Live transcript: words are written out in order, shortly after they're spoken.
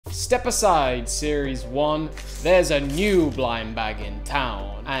Step aside, Series 1. There's a new blind bag in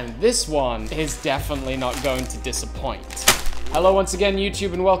town, and this one is definitely not going to disappoint. Hello once again,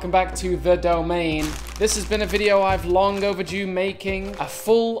 YouTube, and welcome back to The Domain. This has been a video I've long overdue making, a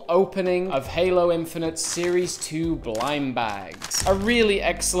full opening of Halo Infinite Series 2 blind bags. A really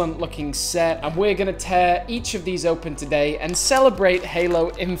excellent looking set, and we're gonna tear each of these open today and celebrate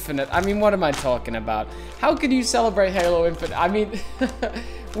Halo Infinite. I mean, what am I talking about? How could you celebrate Halo Infinite? I mean,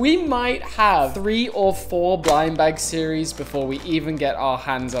 we might have 3 or 4 blind bag series before we even get our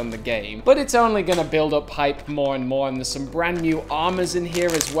hands on the game, but it's only gonna build up hype more and more, and there's some brand new armors in here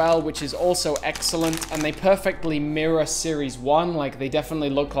as well, which is also excellent, and they perfectly mirror Series 1. Like, they definitely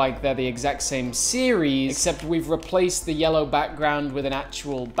look like they're the exact same series, except we've replaced the yellow background with an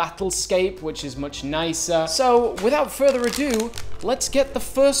actual battlescape, which is much nicer. So, without further ado, let's get the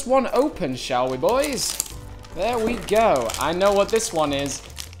first one open, shall we, boys? There we go. I know what this one is.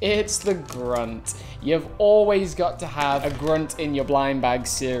 It's the grunt. You've always got to have a grunt in your blind bag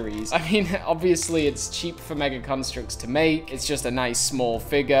series. I mean, obviously it's cheap for Mega Constructs to make. It's just a nice small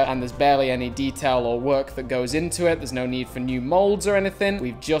figure, and there's barely any detail or work that goes into it. There's no need for new molds or anything.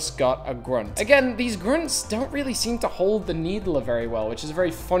 We've just got a grunt. Again, these grunts don't really seem to hold the needler very well, which is a very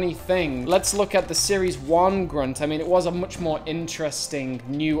funny thing. Let's look at the Series 1 grunt. I mean, it was a much more interesting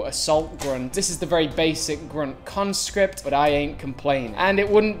new assault grunt. This is the very basic grunt conscript, but I ain't complaining. And it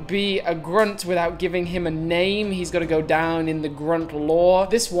wouldn't be a grunt without giving him a name. He's got to go down in the grunt lore.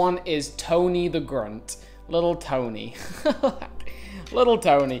 This one is Tony the Grunt. Little Tony. Little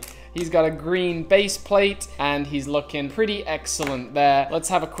Tony. He's got a green base plate, and he's looking pretty excellent there. Let's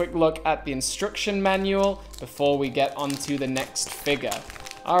have a quick look at the instruction manual before we get onto the next figure.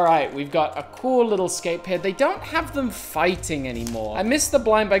 All right, we've got a cool little scape here. They don't have them fighting anymore. I missed the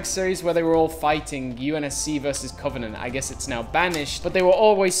blind bag series where they were all fighting UNSC versus Covenant. I guess it's now banished, but they were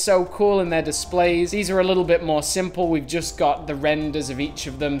always so cool in their displays. These are a little bit more simple. We've just got the renders of each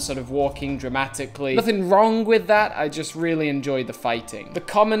of them sort of walking dramatically. Nothing wrong with that. I just really enjoy the fighting. The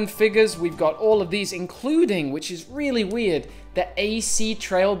common figures, we've got all of these, including, which is really weird, the AC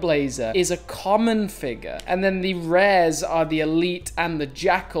Trailblazer is a common figure, and then the rares are the Elite and the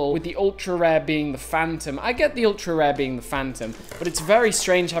Jackal, with the ultra rare being the Phantom. I get the ultra rare being the Phantom, but it's very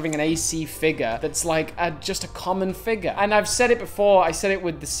strange having an AC figure that's like just a common figure. And I've said it before, I said it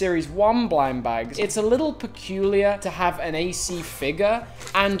with the Series 1 blind bags. It's a little peculiar to have an AC figure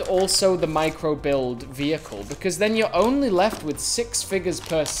and also the micro build vehicle, because then you're only left with 6 figures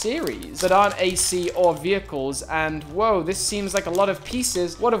per series that aren't AC or vehicles, and whoa, this seems like a lot of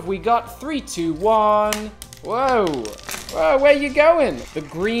pieces. What have we got? 3, 2, 1. Whoa. Whoa, where are you going? The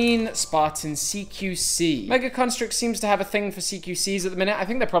green Spartan CQC. Mega Construct seems to have a thing for CQCs at the minute. I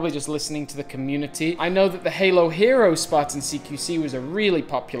think they're probably just listening to the community. I know that the Halo Hero Spartan CQC was a really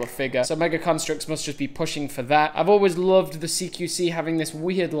popular figure, so Mega Constructs must just be pushing for that. I've always loved the CQC having this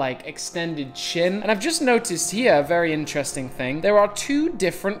weird, like, extended chin. And I've just noticed here, a very interesting thing. There are 2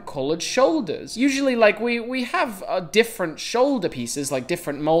 different colored shoulders. Usually, like, we have different shoulder pieces, like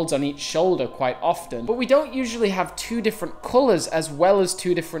different molds on each shoulder quite often, but we don't usually have 2 different colors as well as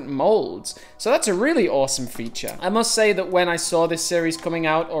 2 different molds. So that's a really awesome feature. I must say that when I saw this series coming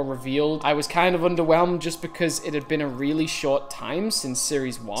out or revealed, I was kind of underwhelmed just because it had been a really short time since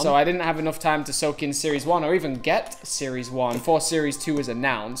Series 1. So I didn't have enough time to soak in Series 1 or even get Series 1 before Series 2 was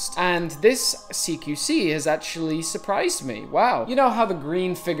announced. And this CQC has actually surprised me. Wow. You know how the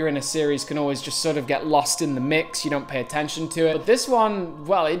green figure in a series can always just sort of get lost in the mix, you don't pay attention to it. But this one,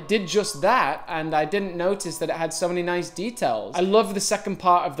 well, it did just that, and I didn't notice that it had so many nice details. I love the second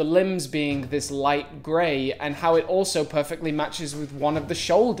part of the limbs being this light gray, and how it also perfectly matches with one of the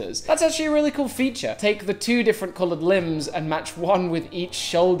shoulders. That's actually a really cool feature. Take the 2 different colored limbs and match one with each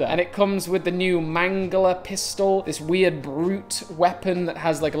shoulder. And it comes with the new Mangler pistol, this weird brute weapon that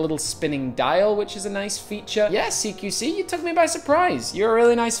has like a little spinning dial, which is a nice feature. Yeah, CQC, you took me by surprise. You're a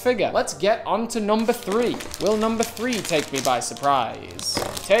really nice figure. Let's get on to number 3. Will number 3 take me by surprise?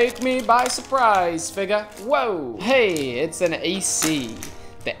 Take me by surprise, figure. Whoa. Hey, it's an AC.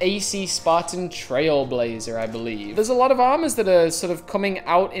 The AC Spartan Trailblazer, I believe. There's a lot of armors that are sort of coming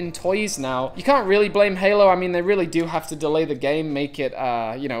out in toys now. You can't really blame Halo. I mean, they really do have to delay the game, make it,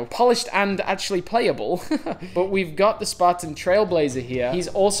 you know, polished and actually playable. But we've got the Spartan Trailblazer here. He's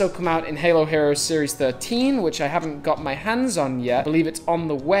also come out in Halo Heroes Series 13, which I haven't got my hands on yet. I believe it's on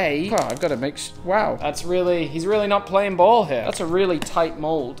the way. Oh, I've got to make sure. Wow, that's really, he's really not playing ball here. That's a really tight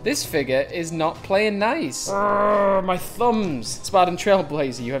mold. This figure is not playing nice. My thumbs. Spartan Trailblazer.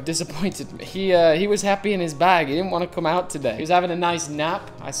 Trailblazer, you have disappointed me. He was happy in his bag. He didn't want to come out today. He was having a nice nap.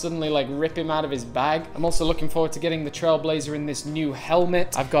 I suddenly like rip him out of his bag. I'm also looking forward to getting the Trailblazer in this new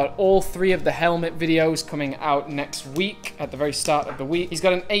helmet. I've got all 3 of the helmet videos coming out next week at the very start of the week. He's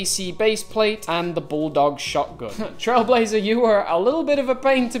got an AC base plate and the Bulldog shotgun. Trailblazer, you were a little bit of a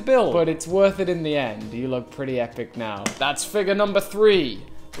pain to build, but it's worth it in the end. You look pretty epic now. That's figure number 3.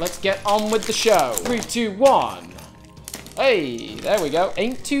 Let's get on with the show. 3, 2, 1. Hey, there we go.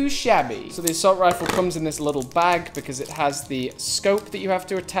 Ain't too shabby. So the assault rifle comes in this little bag because it has the scope that you have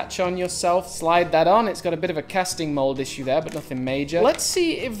to attach on yourself. Slide that on. It's got a bit of a casting mold issue there, but nothing major. Let's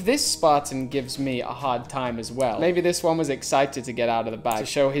see if this Spartan gives me a hard time as well. Maybe this one was excited to get out of the bag to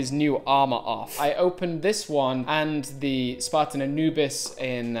show his new armor off. I opened this one and the Spartan Anubis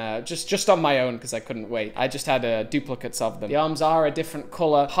in just on my own because I couldn't wait. I just had duplicates of them. The arms are a different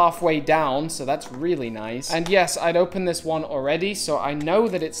color halfway down, so that's really nice. And yes, I'd opened this one already, so I know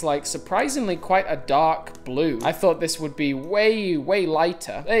that it's like surprisingly quite a dark blue. I thought this would be way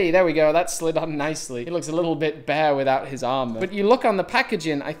lighter. Hey, there we go. That slid on nicely. He looks a little bit bare without his armor. But you look on the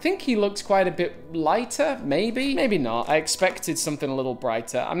packaging, I think he looks quite a bit lighter, maybe not. I expected something a little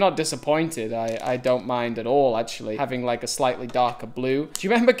brighter. I'm not disappointed. I don't mind at all, actually, having like a slightly darker blue. Do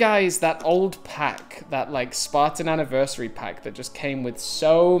you remember, guys, that old pack, that like Spartan anniversary pack that just came with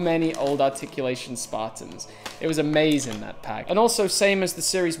so many old articulation Spartans? It was amazing, that pack. And also, same as the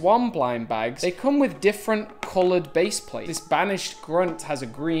Series 1 blind bags, they come with different colored base plates. This banished grunt has a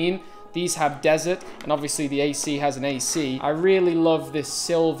green, these have desert, and obviously the AC has an AC. I really love this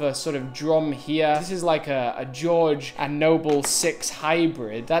silver sort of drum here. This is like a George and Noble 6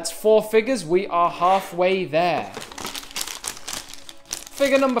 hybrid. That's 4 figures. We are halfway there.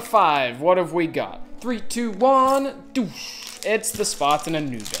 Figure number 5. What have we got? 3, 2, 1. Doosh. It's the Spartan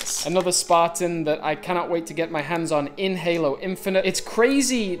Anubis. Another Spartan that I cannot wait to get my hands on in Halo Infinite. It's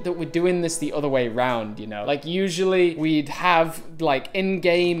crazy that we're doing this the other way around, you know? Like, usually we'd have, like,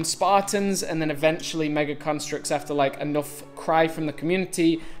 in-game Spartans, and then eventually Mega Constructs, after, like, enough cry from the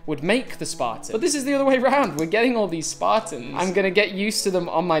community, would make the Spartan. But this is the other way around. We're getting all these Spartans. I'm gonna get used to them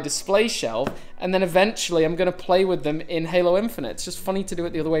on my display shelf, and then eventually I'm gonna play with them in Halo Infinite. It's just funny to do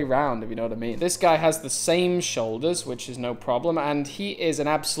it the other way around, if you know what I mean. This guy has the same shoulders, which is no problem, and he is an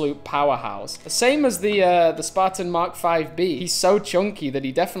absolute powerhouse. Same as the Spartan Mark 5B. He's so chunky that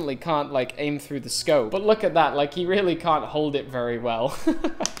he definitely can't, like, aim through the scope. But look at that, like, he really can't hold it very well.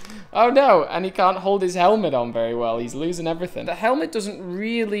 Oh no, and he can't hold his helmet on very well. He's losing everything. The helmet doesn't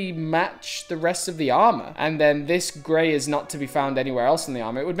really match the rest of the armor. And then this gray is not to be found anywhere else in the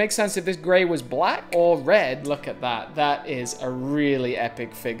armor. It would make sense if this gray was black or red. Look at that. That is a really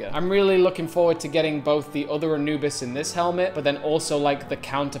epic figure. I'm really looking forward to getting both the other Anubis in this helmet, but then also like the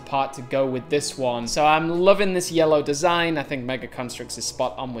counterpart to go with this one. So I'm loving this yellow design. I think Mega Constructs is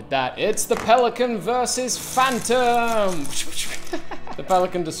spot on with that. It's the Pelican versus Phantom. The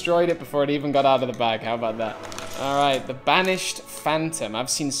Pelican destroyed it before it even got out of the bag. How about that? All right, the Banished Phantom. I've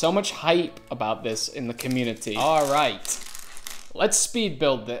seen so much hype about this in the community. All right, let's speed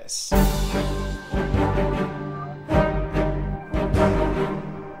build this.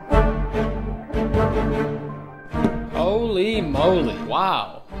 Holy moly.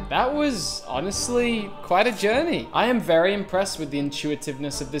 Wow. That was honestly quite a journey. I am very impressed with the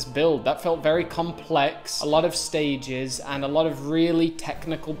intuitiveness of this build. That felt very complex, a lot of stages, and a lot of really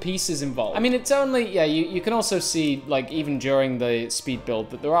technical pieces involved. I mean, it's only, yeah, you can also see, like, even during the speed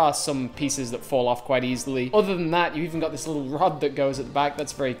build, that there are some pieces that fall off quite easily. Other than that, you even got this little rod that goes at the back.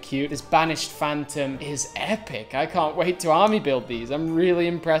 That's very cute. This Banished Phantom is epic. I can't wait to army build these. I'm really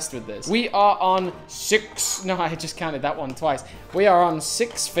impressed with this. We are on 6, no, I just counted that one twice. We are on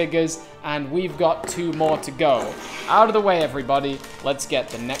 6 figures, and we've got 2 more to go. Out of the way, everybody. Let's get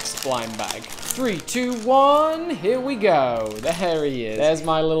the next blind bag. 3, 2, 1, here we go. There he is. There's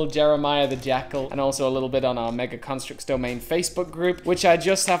my little Jeremiah the Jackal, and also a little bit on our Mega Constructs Domain Facebook group, which I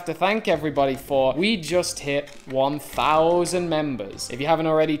just have to thank everybody for. We just hit 1,000 members. If you haven't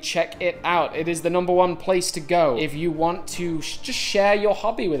already, check it out. It is the #1 place to go if you want to just share your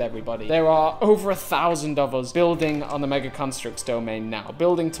hobby with everybody. There are over 1,000 of us building on the Mega Constructs domain now,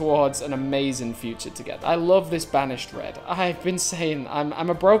 building towards an amazing future together. I love this Banished Red. I've been saying I'm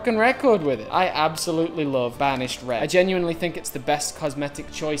a broken record with it. I absolutely love Banished Red. I genuinely think it's the best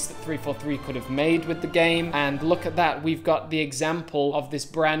cosmetic choice that 343 could have made with the game. And look at that, we've got the example of this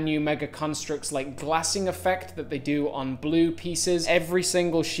brand new Mega Constructs like glassing effect that they do on blue pieces. Every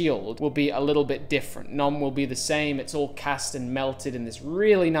single shield will be a little bit different. None will be the same. It's all cast and melted in this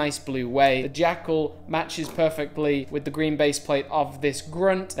really nice blue way. The jackal matches perfectly with the green base plate of this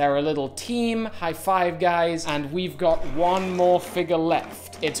grunt. They're a little team. High five, guys. And we've got one more figure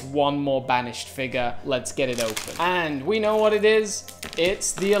left. It's one more banished figure. Let's get it open. And we know what it is.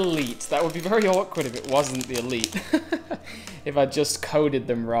 It's the elite. That would be very awkward if it wasn't the elite. If I just coded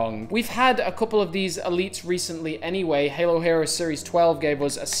them wrong. We've had a couple of these elites recently anyway. Halo Heroes Series 12 gave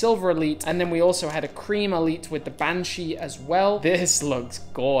us a silver elite, and then we also had a cream elite with the Banshee as well. This looks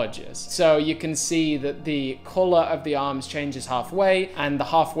gorgeous. So you can see that the color of the arms changes halfway, and the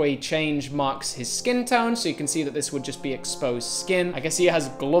halfway change marks his skin tone, so you can see that this would just be exposed skin. I guess he has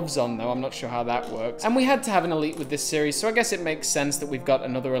gloves on though, I'm not sure how that works. And we had to have an elite with this series, so I guess it makes sense that we've got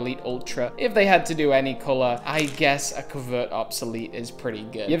another elite ultra. If they had to do any color, I guess a covert obsolete is pretty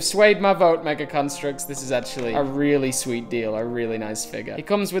good. You've swayed my vote, Mega Constructs. This is actually a really sweet deal, a really nice figure. He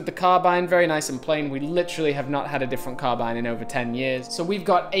comes with the carbine, very nice and plain. We literally have not had a different carbine in over 10 years. So we've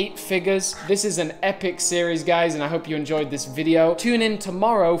got 8 figures. This is an epic series, guys, and I hope you enjoyed this video. Tune in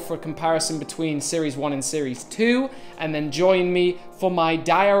tomorrow for a comparison between Series 1 and Series 2, and then join me for my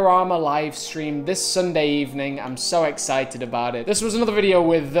diorama live stream this Sunday evening. I'm so excited about it. This was another video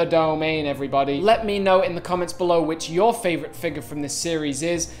with The Domain, everybody. Let me know in the comments below which your favorite figure from this series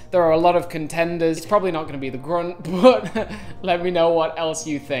is. There are a lot of contenders. It's probably not going to be the grunt, but let me know what else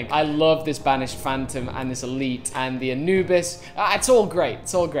you think. I love this Banished Phantom and this Elite and the Anubis. It's all great.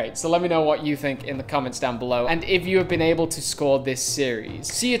 It's all great. So let me know what you think in the comments down below, and if you have been able to score this series.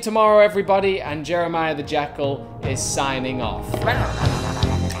 See you tomorrow, everybody, and Jeremiah the Jackal is signing off.